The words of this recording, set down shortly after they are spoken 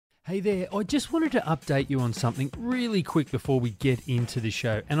Hey there, I just wanted to update you on something really quick before we get into the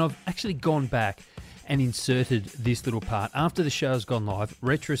show. And I've actually gone back and inserted this little part after the show's gone live,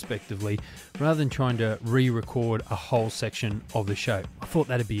 retrospectively, rather than trying to re-record a whole section of the show. I thought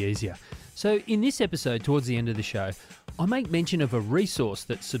that'd be easier. So in this episode, towards the end of the show, I make mention of a resource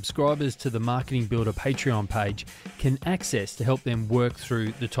that subscribers to the Marketing Builder Patreon page can access to help them work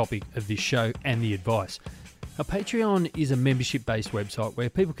through the topic of this show and the advice. Now, Patreon is a membership-based website where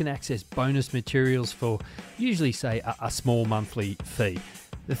people can access bonus materials for usually, say, a small monthly fee.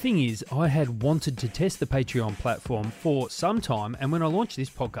 The thing is, I had wanted to test the Patreon platform for some time, and when I launched this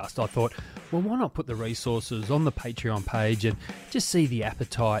podcast, I thought, well, why not put the resources on the Patreon page and just see the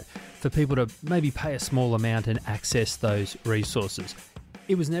appetite for people to maybe pay a small amount and access those resources.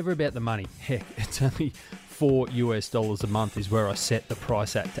 It was never about the money. Heck, it's only $4 a month is where I set the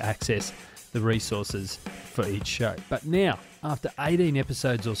price at to access the resources for each show. But now, after 18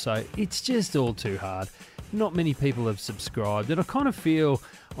 episodes or so, it's just all too hard. Not many people have subscribed, and I kind of feel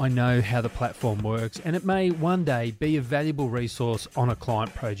I know how the platform works, and it may one day be a valuable resource on a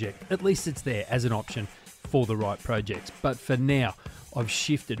client project. At least it's there as an option for the right projects. But for now, I've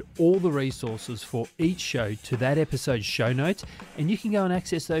shifted all the resources for each show to that episode's show notes, and you can go and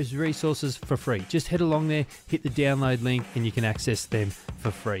access those resources for free. Just head along there, hit the download link, and you can access them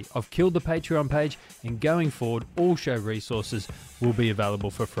for free. I've killed the Patreon page, and going forward, all show resources will be available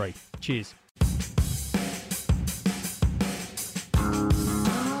for free. Cheers.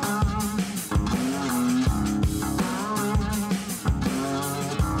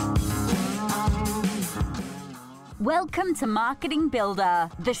 Welcome to Marketing Builder,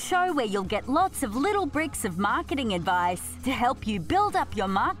 the show where you'll get lots of little bricks of marketing advice to help you build up your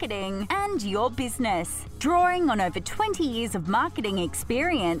marketing and your business. Drawing on over 20 years of marketing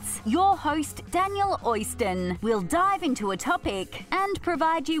experience, your host Daniel Oyston will dive into a topic and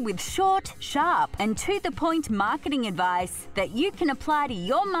provide you with short, sharp, and to-the-point marketing advice that you can apply to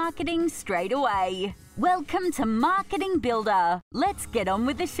your marketing straight away. Welcome to Marketing Builder. Let's get on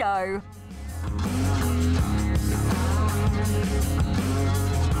with the show.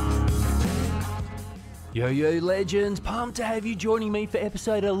 Yo legends, pumped to have you joining me for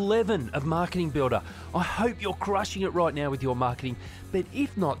episode 11 of Marketing Builder. I hope you're crushing it right now with your marketing, but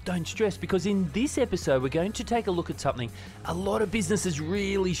if not, don't stress, because in this episode we're going to take a look at something a lot of businesses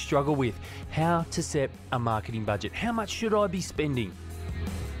really struggle with: how to set a marketing budget. How much should I be spending?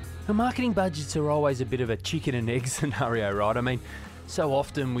 Now, marketing budgets are always a bit of a chicken and egg scenario, right? I mean, so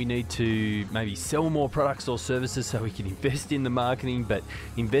often we need to maybe sell more products or services so we can invest in the marketing, but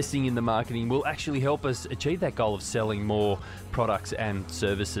investing in the marketing will actually help us achieve that goal of selling more products and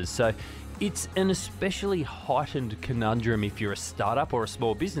services. So it's an especially heightened conundrum if you're a startup or a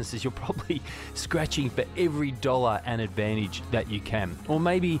small business, as you're probably scratching for every dollar and advantage that you can. Or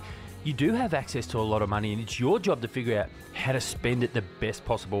maybe you do have access to a lot of money and it's your job to figure out how to spend it the best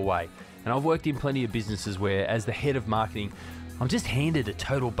possible way. And I've worked in plenty of businesses where, as the head of marketing, I'm just handed a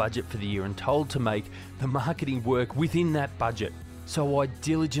total budget for the year and told to make the marketing work within that budget. So I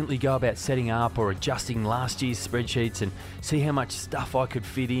diligently go about setting up or adjusting last year's spreadsheets and see how much stuff I could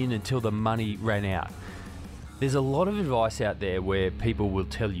fit in until the money ran out. There's a lot of advice out there where people will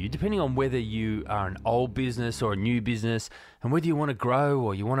tell you, depending on whether you are an old business or a new business, and whether you want to grow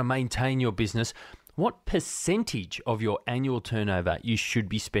or you want to maintain your business, what percentage of your annual turnover you should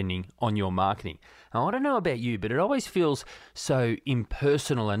be spending on your marketing. Now, I don't know about you, but it always feels so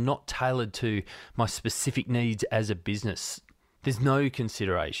impersonal and not tailored to my specific needs as a business. There's no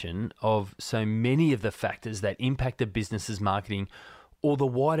consideration of so many of the factors that impact a business's marketing or the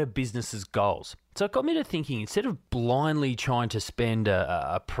wider business's goals. So it got me to thinking, instead of blindly trying to spend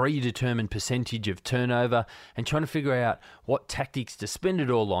a predetermined percentage of turnover and trying to figure out what tactics to spend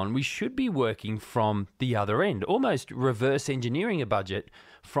it all on, we should be working from the other end, almost reverse engineering a budget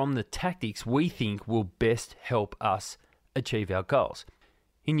from the tactics we think will best help us achieve our goals.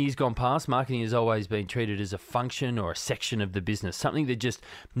 In years gone past, marketing has always been treated as a function or a section of the business, something that just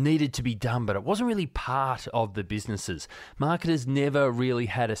needed to be done, but it wasn't really part of the businesses. Marketers never really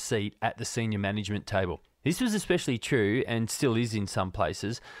had a seat at the senior management table. This was especially true, and still is in some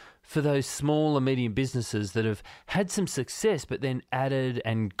places, for those small and medium businesses that have had some success but then added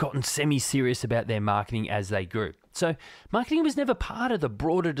and gotten semi-serious about their marketing as they grew. So marketing was never part of the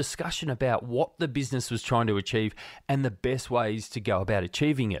broader discussion about what the business was trying to achieve and the best ways to go about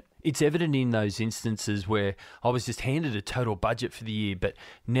achieving it. It's evident in those instances where I was just handed a total budget for the year, but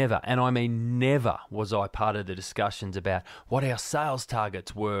never, and I mean never, was I part of the discussions about what our sales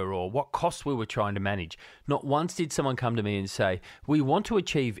targets were or what costs we were trying to manage. Not once did someone come to me and say, we want to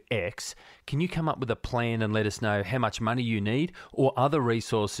achieve X. Can you come up with a plan and let us know how much money you need or other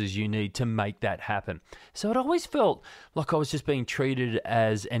resources you need to make that happen? So it always felt like I was just being treated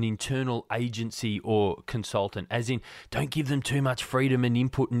as an internal agency or consultant, as in, don't give them too much freedom and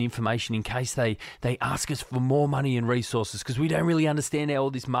input and information in case they ask us for more money and resources because we don't really understand how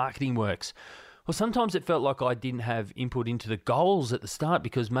all this marketing works. Well, sometimes it felt like I didn't have input into the goals at the start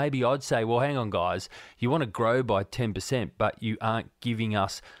because maybe I'd say, well, hang on, guys, you want to grow by 10%, but you aren't giving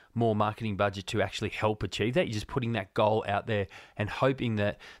us more marketing budget to actually help achieve that. You're just putting that goal out there and hoping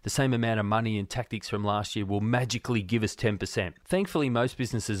that the same amount of money and tactics from last year will magically give us 10%. Thankfully, most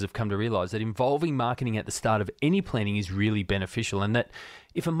businesses have come to realize that involving marketing at the start of any planning is really beneficial, and that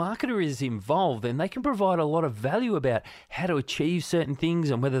if a marketer is involved, then they can provide a lot of value about how to achieve certain things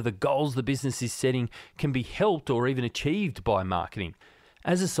and whether the goals the business is setting can be helped or even achieved by marketing.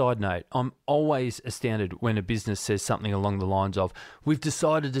 As a side note, I'm always astounded when a business says something along the lines of, we've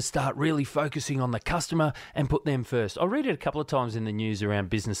decided to start really focusing on the customer and put them first. I read it a couple of times in the news around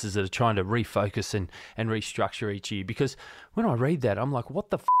businesses that are trying to refocus and restructure each year, because when I read that, I'm like,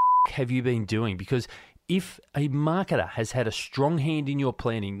 what the have you been doing? Because if a marketer has had a strong hand in your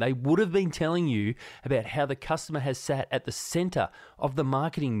planning, they would have been telling you about how the customer has sat at the center of the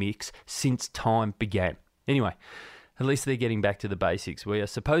marketing mix since time began. Anyway, at least they're getting back to the basics. We are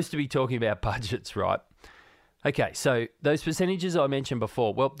supposed to be talking about budgets, right? Okay, so those percentages I mentioned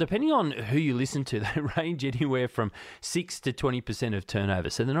before, well, depending on who you listen to, they range anywhere from 6 to 20% of turnover.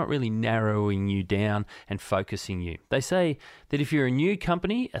 So they're not really narrowing you down and focusing you. They say that if you're a new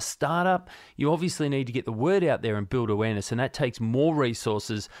company, a startup, you obviously need to get the word out there and build awareness. And that takes more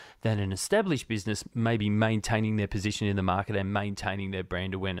resources than an established business, maybe maintaining their position in the market and maintaining their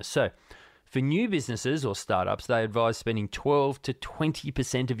brand awareness. So for new businesses or startups, they advise spending 12 to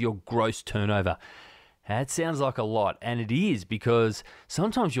 20% of your gross turnover. That sounds like a lot, and it is, because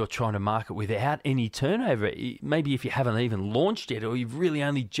sometimes you're trying to market without any turnover. Maybe if you haven't even launched yet, or you've really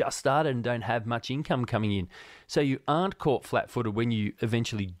only just started and don't have much income coming in. So you aren't caught flat-footed when you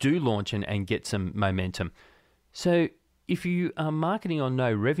eventually do launch and get some momentum. So if you are marketing on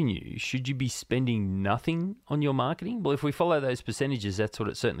no revenue, should you be spending nothing on your marketing? Well, if we follow those percentages, that's what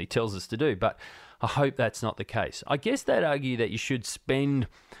it certainly tells us to do. But I hope that's not the case. I guess they'd argue that you should spend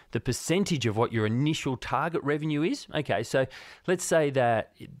the percentage of what your initial target revenue is. Okay, so let's say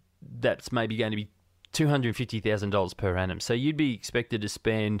that that's maybe going to be $250,000 per annum. So you'd be expected to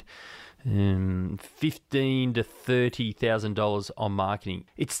spend $15,000 to $30,000 on marketing.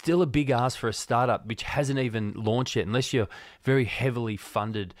 It's still a big ask for a startup which hasn't even launched yet, unless you're very heavily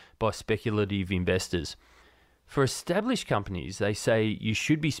funded by speculative investors. For established companies, they say you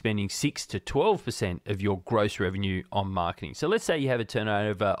should be spending 6 to 12% of your gross revenue on marketing. So let's say you have a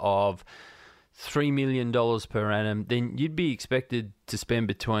turnover of $3 million per annum, then you'd be expected to spend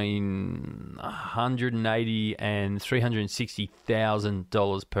between $180,000 and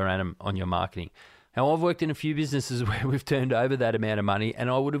 $360,000 per annum on your marketing. Now, I've worked in a few businesses where we've turned over that amount of money, and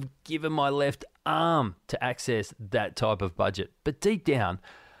I would have given my left arm to access that type of budget. But deep down,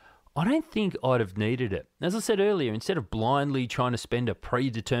 I don't think I'd have needed it. As I said earlier, instead of blindly trying to spend a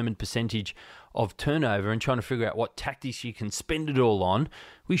predetermined percentage of turnover and trying to figure out what tactics you can spend it all on,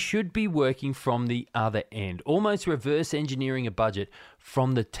 we should be working from the other end, almost reverse engineering a budget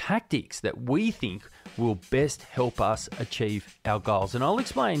from the tactics that we think will best help us achieve our goals. And I'll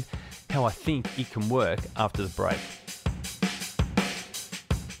explain how I think it can work after the break.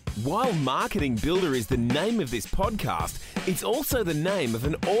 While Marketing Builder is the name of this podcast, it's also the name of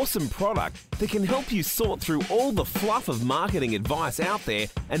an awesome product that can help you sort through all the fluff of marketing advice out there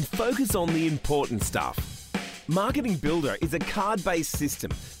and focus on the important stuff. Marketing Builder is a card-based system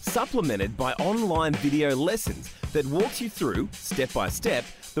supplemented by online video lessons that walks you through, step by step,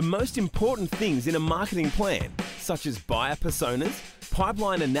 the most important things in a marketing plan, such as buyer personas,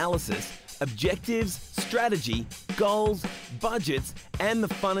 pipeline analysis, objectives, strategy, goals, budgets, and the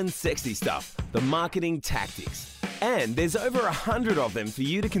fun and sexy stuff, the marketing tactics. And there's over 100 of them for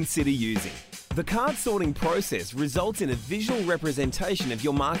you to consider using. The card sorting process results in a visual representation of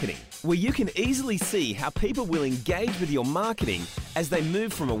your marketing, where you can easily see how people will engage with your marketing as they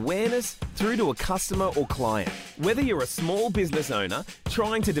move from awareness through to a customer or client. Whether you're a small business owner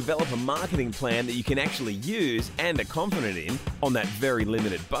trying to develop a marketing plan that you can actually use and are confident in on that very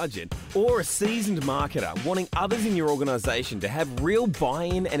limited budget, or a seasoned marketer wanting others in your organization to have real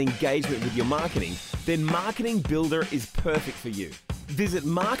buy-in and engagement with your marketing, then Marketing Builder is perfect for you. Visit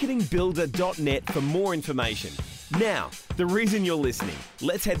marketingbuilder.net for more information. Now, the reason you're listening.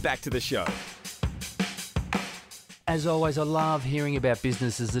 Let's head back to the show. As always, I love hearing about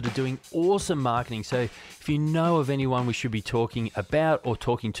businesses that are doing awesome marketing. So if you know of anyone we should be talking about or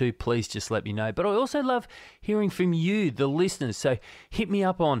talking to, please just let me know. But I also love hearing from you, the listeners. So hit me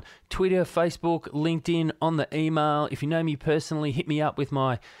up on Twitter, Facebook, LinkedIn, on the email. If you know me personally, hit me up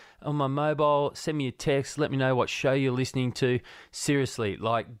on my mobile, send me a text, let me know what show you're listening to. Seriously,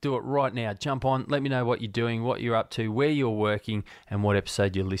 do it right now. Jump on, let me know what you're doing, what you're up to, where you're working, and what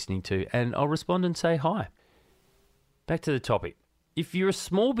episode you're listening to. And I'll respond and say hi. Back to the topic. If you're a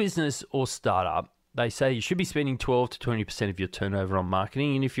small business or startup, they say you should be spending 12 to 20% of your turnover on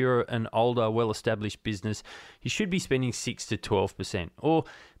marketing. And if you're an older, well-established business, you should be spending 6 to 12%. Or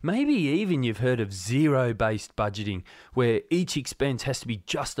maybe even you've heard of zero-based budgeting, where each expense has to be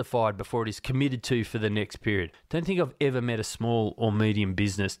justified before it is committed to for the next period. Don't think I've ever met a small or medium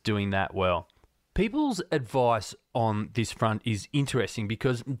business doing that well. People's advice on this front is interesting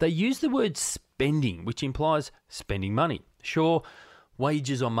because they use the word spending, which implies spending money. Sure,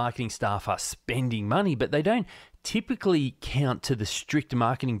 wages on marketing staff are spending money, but they don't typically count to the strict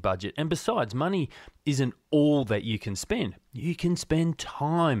marketing budget. And besides, money isn't all that you can spend. You can spend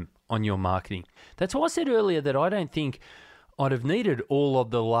time on your marketing. That's why I said earlier that I don't think I'd have needed all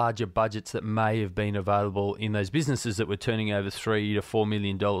of the larger budgets that may have been available in those businesses that were turning over $3 to $4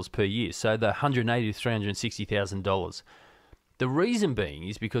 million per year. So the $180,000 to $360,000. The reason being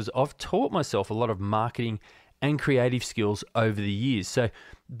is because I've taught myself a lot of marketing and creative skills over the years. So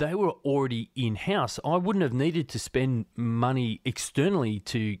they were already in-house. I wouldn't have needed to spend money externally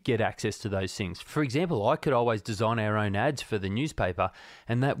to get access to those things. For example, I could always design our own ads for the newspaper,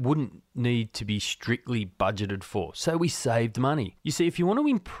 and that wouldn't need to be strictly budgeted for. So we saved money. You see, if you want to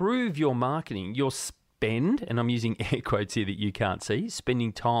improve your marketing, your spend, and I'm using air quotes here that you can't see,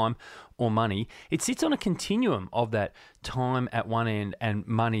 spending time or money, it sits on a continuum of that time at one end and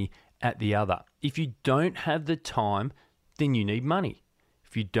money at the other. If you don't have the time, then you need money.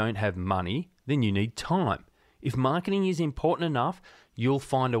 If you don't have money, then you need time. If marketing is important enough, you'll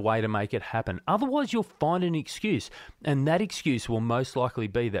find a way to make it happen. Otherwise, you'll find an excuse. And that excuse will most likely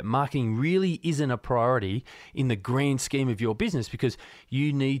be that marketing really isn't a priority in the grand scheme of your business because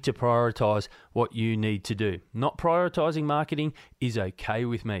you need to prioritize what you need to do. Not prioritizing marketing is okay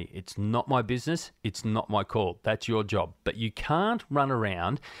with me. It's not my business. It's not my call. That's your job. But you can't run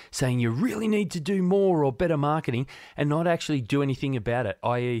around saying you really need to do more or better marketing and not actually do anything about it,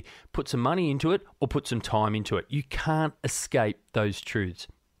 i.e. put some money into it or put some time into it. You can't escape those truths.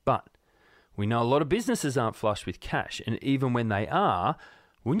 But we know a lot of businesses aren't flush with cash, and even when they are,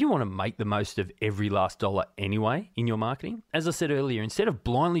 wouldn't you want to make the most of every last dollar anyway in your marketing? As I said earlier, instead of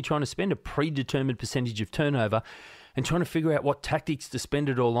blindly trying to spend a predetermined percentage of turnover and trying to figure out what tactics to spend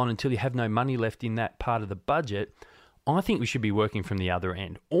it all on until you have no money left in that part of the budget, I think we should be working from the other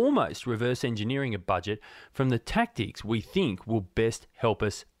end, almost reverse engineering a budget from the tactics we think will best help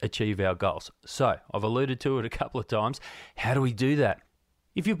us achieve our goals. So, I've alluded to it a couple of times. How do we do that?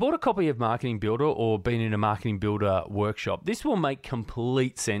 If you've bought a copy of Marketing Builder or been in a Marketing Builder workshop, this will make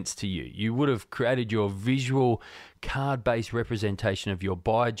complete sense to you. You would have created your visual card-based representation of your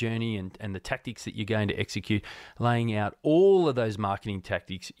buyer journey and the tactics that you're going to execute, laying out all of those marketing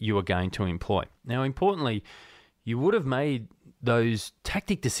tactics you are going to employ. Now, importantly, you would have made those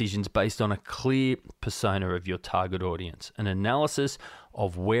tactic decisions based on a clear persona of your target audience, an analysis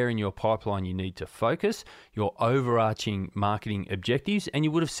of where in your pipeline you need to focus, your overarching marketing objectives, and you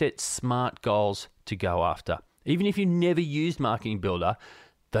would have set smart goals to go after. Even if you never used Marketing Builder,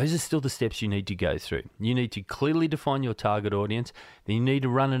 those are still the steps you need to go through. You need to clearly define your target audience. Then you need to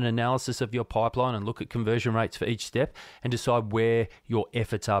run an analysis of your pipeline and look at conversion rates for each step and decide where your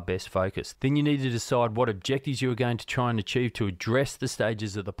efforts are best focused. Then you need to decide what objectives you are going to try and achieve to address the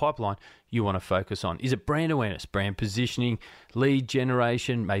stages of the pipeline you want to focus on. Is it brand awareness, brand positioning, lead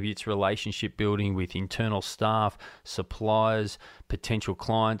generation? Maybe it's relationship building with internal staff, suppliers, potential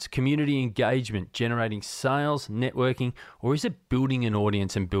clients, community engagement, generating sales, networking, or is it building an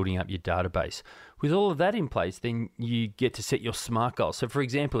audience and building up your database? With all of that in place, then you get to set your SMART goals. So for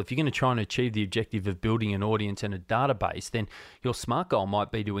example, if you're going to try and achieve the objective of building an audience and a database, then your SMART goal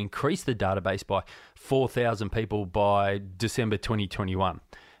might be to increase the database by 4,000 people by December 2021.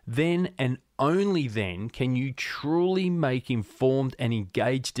 Then and only then can you truly make informed and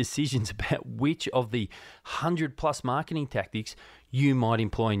engaged decisions about which of the 100+ marketing tactics you might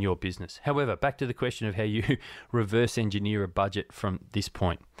employ in your business. However, back to the question of how you reverse engineer a budget from this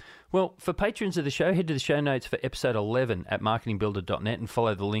point. Well, for patrons of the show, head to the show notes for episode 11 at marketingbuilder.net and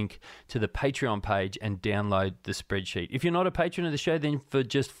follow the link to the Patreon page and download the spreadsheet. If you're not a patron of the show, then for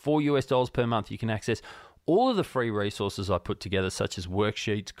just $4 per month, you can access all of the free resources I put together, such as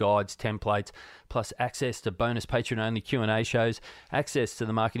worksheets, guides, templates, plus access to bonus Patreon-only Q&A shows, access to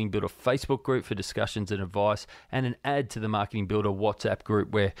the Marketing Builder Facebook group for discussions and advice, and an add to the Marketing Builder WhatsApp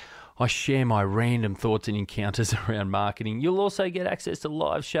group where I share my random thoughts and encounters around marketing. You'll also get access to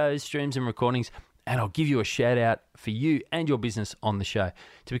live shows, streams, and recordings, and I'll give you a shout out for you and your business on the show.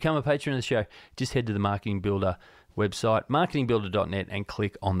 To become a patron of the show, just head to the Marketing Builder website, marketingbuilder.net, and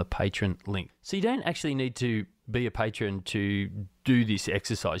click on the patron link. So you don't actually need to be a patron to do this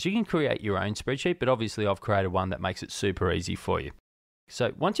exercise. You can create your own spreadsheet, but obviously I've created one that makes it super easy for you.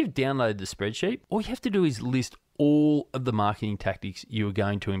 So once you've downloaded the spreadsheet, all you have to do is list all of the marketing tactics you are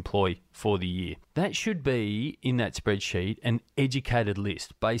going to employ for the year. That should be in that spreadsheet an educated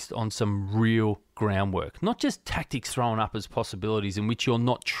list based on some real groundwork, not just tactics thrown up as possibilities in which you're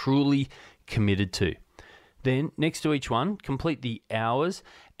not truly committed to. Then, next to each one, complete the hours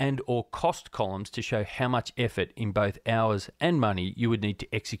and or cost columns to show how much effort in both hours and money you would need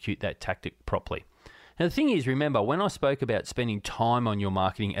to execute that tactic properly. Now, the thing is, remember, when I spoke about spending time on your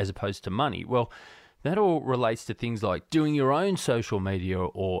marketing as opposed to money, well, that all relates to things like doing your own social media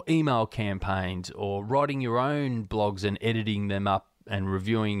or email campaigns or writing your own blogs and editing them up and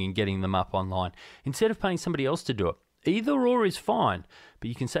reviewing and getting them up online, instead of paying somebody else to do it. Either or is fine, but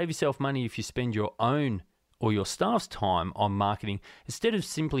you can save yourself money if you spend your own or your staff's time on marketing instead of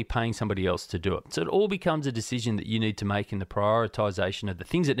simply paying somebody else to do it. So it all becomes a decision that you need to make in the prioritization of the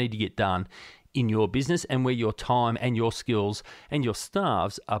things that need to get done in your business and where your time and your skills and your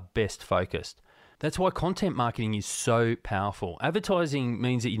staffs are best focused. That's why content marketing is so powerful. Advertising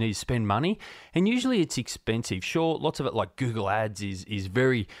means that you need to spend money, and usually it's expensive. Sure, lots of it like Google Ads is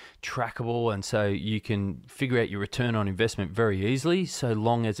very trackable, and so you can figure out your return on investment very easily, so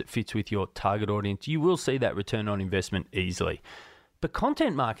long as it fits with your target audience. You will see that return on investment easily. But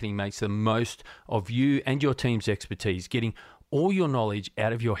content marketing makes the most of you and your team's expertise, getting all your knowledge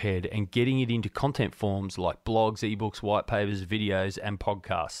out of your head and getting it into content forms like blogs, ebooks, white papers, videos, and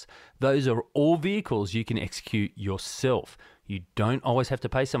podcasts. Those are all vehicles you can execute yourself. You don't always have to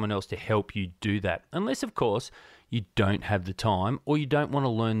pay someone else to help you do that, unless, of course, you don't have the time or you don't want to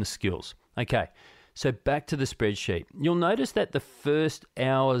learn the skills. Okay, so back to the spreadsheet. You'll notice that the first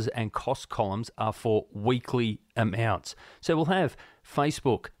hours and cost columns are for weekly amounts. So we'll have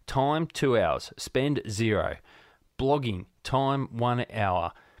Facebook, time 2 hours, spend 0. Blogging, time 1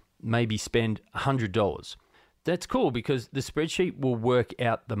 hour, maybe spend $100. That's cool because the spreadsheet will work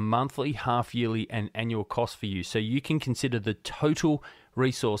out the monthly, half-yearly, and annual cost for you so you can consider the total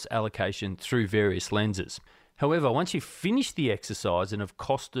resource allocation through various lenses. However, once you've finished the exercise and have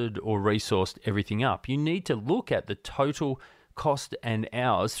costed or resourced everything up, you need to look at the total cost and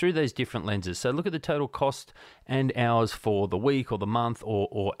hours through those different lenses. So look at the total cost and hours for the week or the month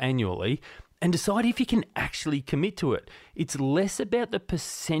or annually, and decide if you can actually commit to it. It's less about the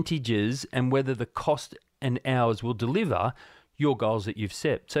percentages and whether the cost and hours will deliver your goals that you've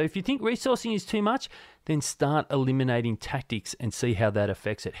set. So if you think resourcing is too much, then start eliminating tactics and see how that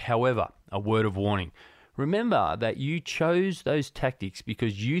affects it. However, a word of warning. Remember that you chose those tactics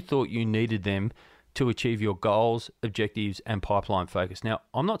because you thought you needed them to achieve your goals, objectives, and pipeline focus. Now,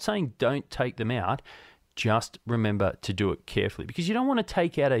 I'm not saying don't take them out. Just remember to do it carefully because you don't want to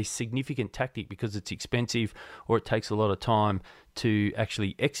take out a significant tactic because it's expensive or it takes a lot of time to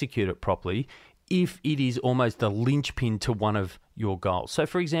actually execute it properly if it is almost the linchpin to one of your goals. So,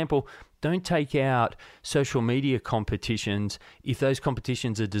 for example, don't take out social media competitions if those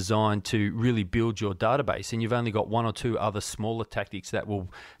competitions are designed to really build your database and you've only got one or two other smaller tactics that will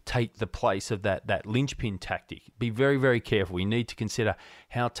take the place of that linchpin tactic. Be very, very careful. You need to consider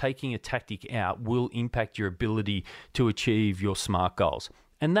how taking a tactic out will impact your ability to achieve your SMART goals.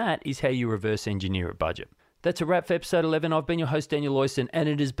 And that is how you reverse engineer a budget. That's a wrap for episode 11. I've been your host, Daniel Oyston, and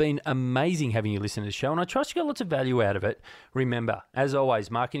it has been amazing having you listen to the show, and I trust you got lots of value out of it. Remember, as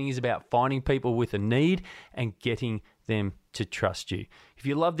always, marketing is about finding people with a need and getting them to trust you. If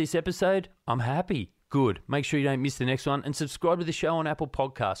you love this episode, I'm happy. Good. Make sure you don't miss the next one, and subscribe to the show on Apple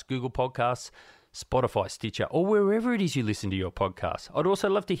Podcasts, Google Podcasts, Spotify, Stitcher, or wherever it is you listen to your podcast. I'd also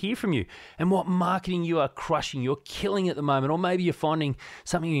love to hear from you and what marketing you are crushing, you're killing at the moment, or maybe you're finding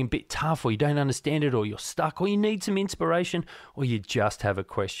something a bit tough, or you don't understand it, or you're stuck, or you need some inspiration, or you just have a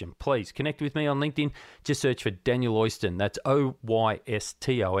question. Please connect with me on LinkedIn. Just search for Daniel Oyston, that's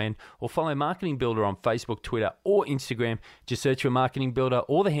Oyston, or follow Marketing Builder on Facebook, Twitter, or Instagram. Just search for Marketing Builder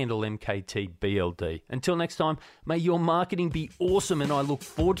or the handle MKTBLD. Until next time, may your marketing be awesome, and I look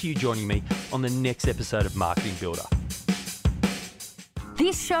forward to you joining me on the next episode of Marketing Builder.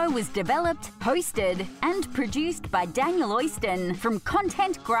 This show was developed, hosted, and produced by Daniel Oyston from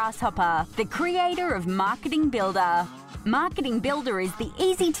Content Grasshopper, the creator of Marketing Builder. Marketing Builder is the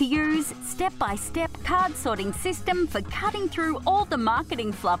easy-to-use, step-by-step card sorting system for cutting through all the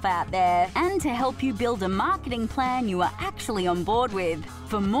marketing fluff out there and to help you build a marketing plan you are actually on board with.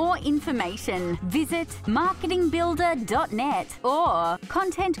 For more information, visit marketingbuilder.net or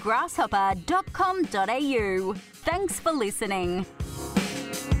contentgrasshopper.com.au. Thanks for listening.